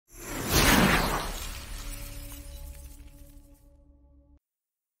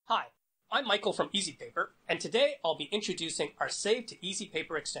I'm Michael from EazyPaper, and today I'll be introducing our Save to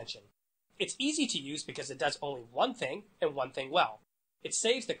EazyPaper extension. It's easy to use because it does only one thing and one thing well. It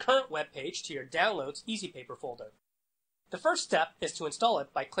saves the current web page to your Downloads EazyPaper folder. The first step is to install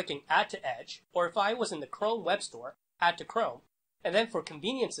it by clicking Add to Edge, or if I was in the Chrome Web Store, Add to Chrome, and then for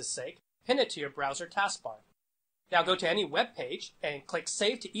convenience's sake, pin it to your browser taskbar. Now go to any web page and click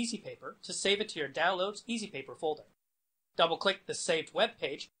Save to EazyPaper to save it to your Downloads EazyPaper folder. Double-click the saved web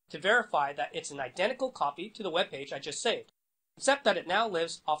page to verify that it's an identical copy to the web page I just saved, except that it now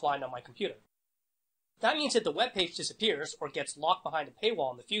lives offline on my computer. That means if the web page disappears or gets locked behind a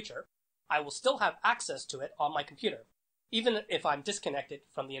paywall in the future, I will still have access to it on my computer, even if I'm disconnected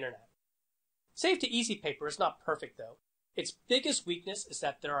from the internet. Save to EazyPaper is not perfect though. Its biggest weakness is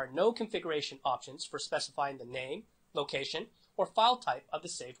that there are no configuration options for specifying the name, location, or file type of the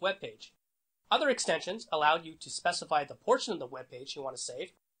saved web page. Other extensions allow you to specify the portion of the web page you want to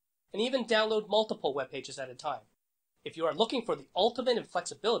save, and even download multiple web pages at a time. If you are looking for the ultimate in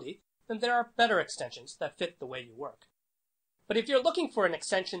flexibility, then there are better extensions that fit the way you work. But if you're looking for an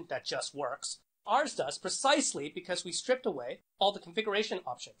extension that just works, ours does precisely because we stripped away all the configuration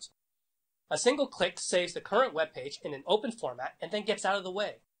options. A single click saves the current web page in an open format and then gets out of the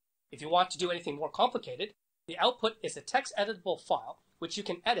way. If you want to do anything more complicated, the output is a text editable file which you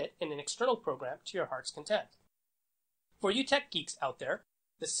can edit in an external program to your heart's content. For you tech geeks out there,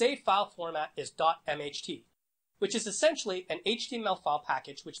 the save file format is .mht, which is essentially an HTML file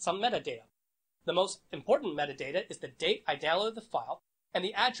package with some metadata. The most important metadata is the date I downloaded the file and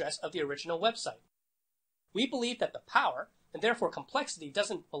the address of the original website. We believe that the power, and therefore complexity,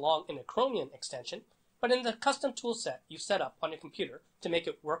 doesn't belong in a Chromium extension, but in the custom toolset you've set up on your computer to make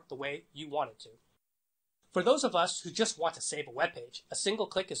it work the way you want it to. For those of us who just want to save a web page, a single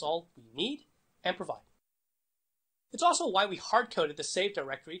click is all we need and provide. It's also why we hard-coded the save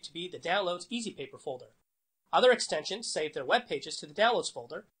directory to be the Downloads EazyPaper folder. Other extensions save their web pages to the Downloads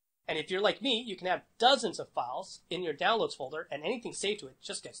folder, and if you're like me, you can have dozens of files in your Downloads folder and anything saved to it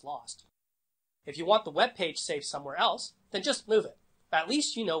just gets lost. If you want the web page saved somewhere else, then just move it. At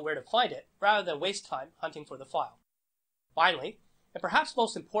least you know where to find it rather than waste time hunting for the file. Finally, and perhaps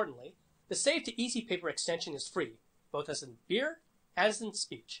most importantly, the Save to EazyPaper extension is free, both as in beer and as in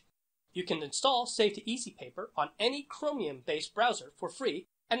speech. You can install Save to EazyPaper on any Chromium-based browser for free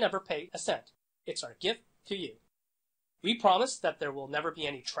and never pay a cent. It's our gift to you. We promise that there will never be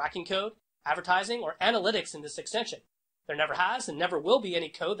any tracking code, advertising, or analytics in this extension. There never has and never will be any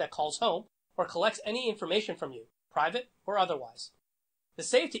code that calls home or collects any information from you, private or otherwise. The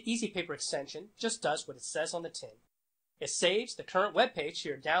Save to EazyPaper extension just does what it says on the tin. It saves the current web page to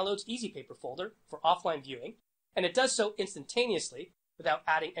your Downloads EazyPaper folder for offline viewing, and it does so instantaneously without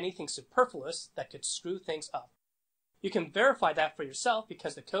adding anything superfluous that could screw things up. You can verify that for yourself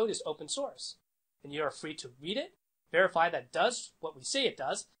because the code is open source, and you are free to read it, verify that it does what we say it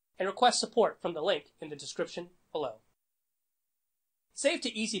does, and request support from the link in the description below. Save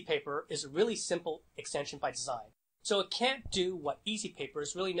to EazyPaper is a really simple extension by design, so it can't do what EazyPaper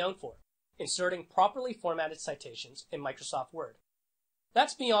is really known for, inserting properly formatted citations in Microsoft Word.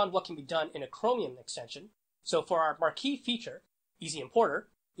 That's beyond what can be done in a Chromium extension, so for our marquee feature, EazyImporter,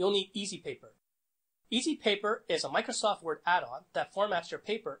 you'll need EazyPaper. EazyPaper is a Microsoft Word add-on that formats your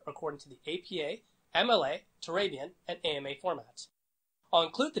paper according to the APA, MLA, Turabian, and AMA formats. I'll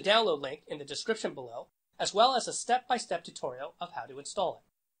include the download link in the description below, as well as a step-by-step tutorial of how to install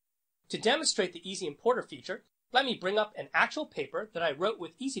it. To demonstrate the EazyImporter feature, let me bring up an actual paper that I wrote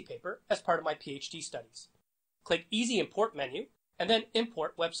with EazyPaper as part of my PhD studies. Click Easy Import menu, and then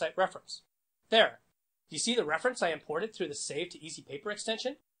Import Website Reference. There. Do you see the reference I imported through the Save to EazyPaper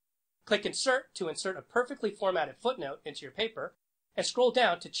extension? Click Insert to insert a perfectly formatted footnote into your paper, and scroll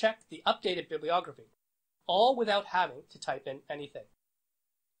down to check the updated bibliography, all without having to type in anything.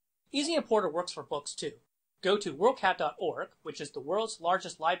 EazyImporter works for books too. Go to worldcat.org, which is the world's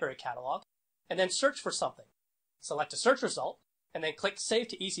largest library catalog, and then search for something. Select a search result, and then click Save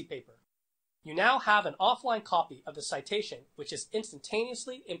to EazyPaper. You now have an offline copy of the citation, which is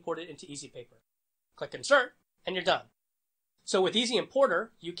instantaneously imported into EazyPaper. Click Insert, and you're done. So with EazyImporter,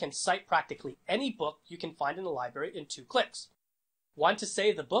 you can cite practically any book you can find in the library in 2 clicks. One to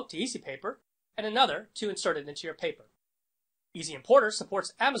save the book to EazyPaper, and another to insert it into your paper. EazyImporter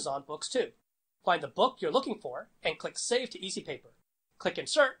supports Amazon books too. Find the book you're looking for, and click Save to EazyPaper. Click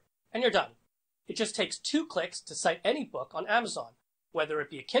Insert, and you're done. It just takes 2 clicks to cite any book on Amazon, whether it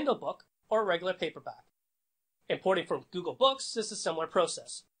be a Kindle book or a regular paperback. Importing from Google Books is a similar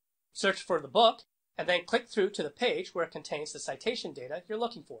process. Search for the book, and then click through to the page where it contains the citation data you're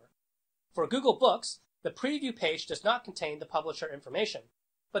looking for. For Google Books, the preview page does not contain the publisher information,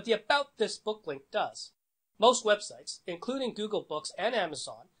 but the About This Book link does. Most websites, including Google Books and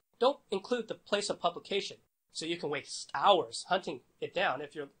Amazon, don't include the place of publication, so you can waste hours hunting it down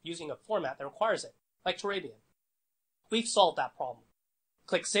if you're using a format that requires it, like Turabian. We've solved that problem.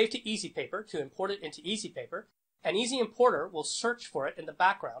 Click Save to EazyPaper to import it into EazyPaper, and EazyImporter will search for it in the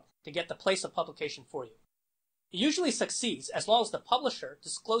background to get the place of publication for you. It usually succeeds as long as the publisher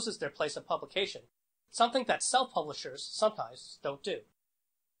discloses their place of publication, something that self-publishers sometimes don't do.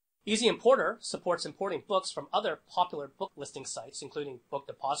 EazyImporter supports importing books from other popular book listing sites, including Book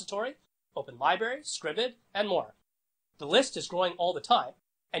Depository, Open Library, Scribd, and more. The list is growing all the time,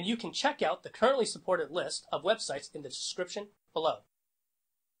 and you can check out the currently supported list of websites in the description below.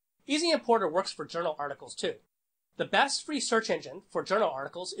 EazyImporter works for journal articles too. The best free search engine for journal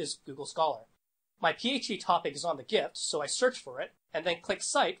articles is Google Scholar. My PhD topic is on the gift, so I search for it and then click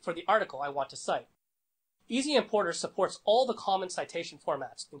Cite for the article I want to cite. EazyImporter supports all the common citation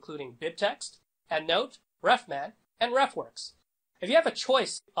formats, including BibTeX, EndNote, RefMan, and RefWorks. If you have a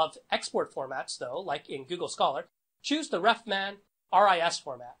choice of export formats, though, like in Google Scholar, choose the RefMan RIS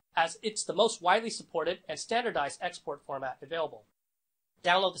format, as it's the most widely supported and standardized export format available.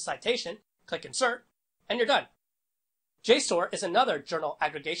 Download the citation, click Insert, and you're done. JSTOR is another journal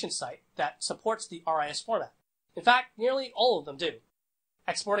aggregation site that supports the RIS format. In fact, nearly all of them do.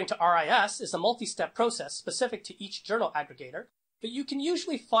 Exporting to RIS is a multi-step process specific to each journal aggregator, but you can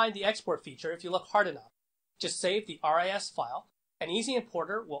usually find the export feature if you look hard enough. Just save the RIS file, and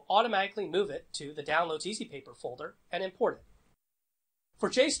EazyImporter will automatically move it to the Downloads EazyPaper folder and import it. For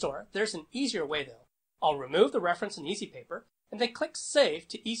JSTOR, there's an easier way though. I'll remove the reference in EazyPaper and then click Save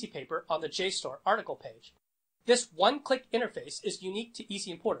to EazyPaper on the JSTOR article page. This one-click interface is unique to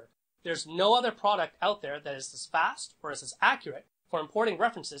EazyImporter. There's no other product out there that is as fast or is as accurate for importing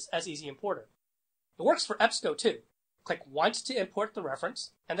references as EazyImporter. It works for EBSCO too. Click once to import the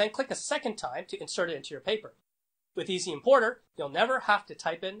reference, and then click a second time to insert it into your paper. With EazyImporter, you'll never have to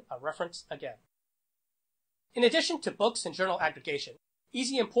type in a reference again. In addition to books and journal aggregation,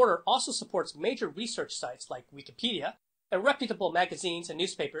 EazyImporter also supports major research sites like Wikipedia and reputable magazines and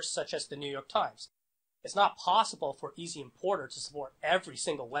newspapers such as the New York Times. It's not possible for EazyImporter to support every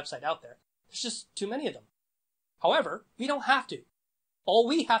single website out there. There's just too many of them. However, we don't have to. All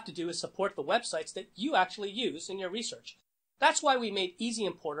we have to do is support the websites that you actually use in your research. That's why we made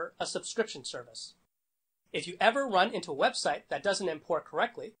EazyImporter a subscription service. If you ever run into a website that doesn't import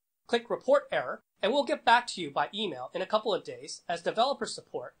correctly, click Report Error, and we'll get back to you by email in a couple of days, as developer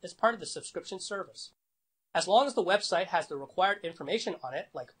support is part of the subscription service. As long as the website has the required information on it,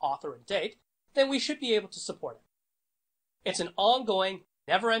 like author and date, then we should be able to support it. It's an ongoing,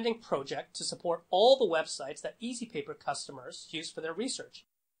 never-ending project to support all the websites that EazyPaper customers use for their research.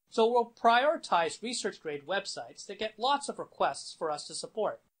 So we'll prioritize research-grade websites that get lots of requests for us to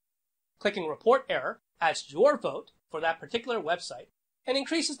support. Clicking Report Error adds your vote for that particular website and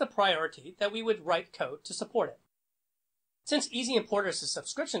increases the priority that we would write code to support it. Since EazyImporter is a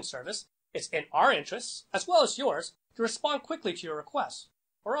subscription service, it's in our interests, as well as yours, to respond quickly to your requests,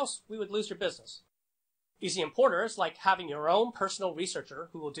 or else we would lose your business. EazyImporter is like having your own personal researcher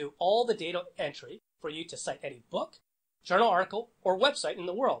who will do all the data entry for you to cite any book, journal article, or website in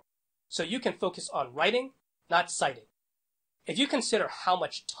the world, so you can focus on writing, not citing. If you consider how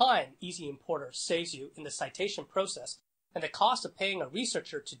much time EazyImporter saves you in the citation process and the cost of paying a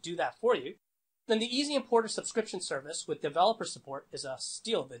researcher to do that for you, then the EazyImporter subscription service with developer support is a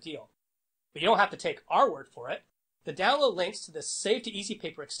steal of the deal. But you don't have to take our word for it. The download links to the Save to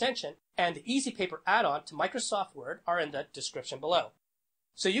EazyPaper extension and the EazyPaper add-on to Microsoft Word are in the description below.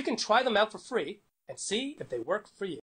 So you can try them out for free and see if they work for you.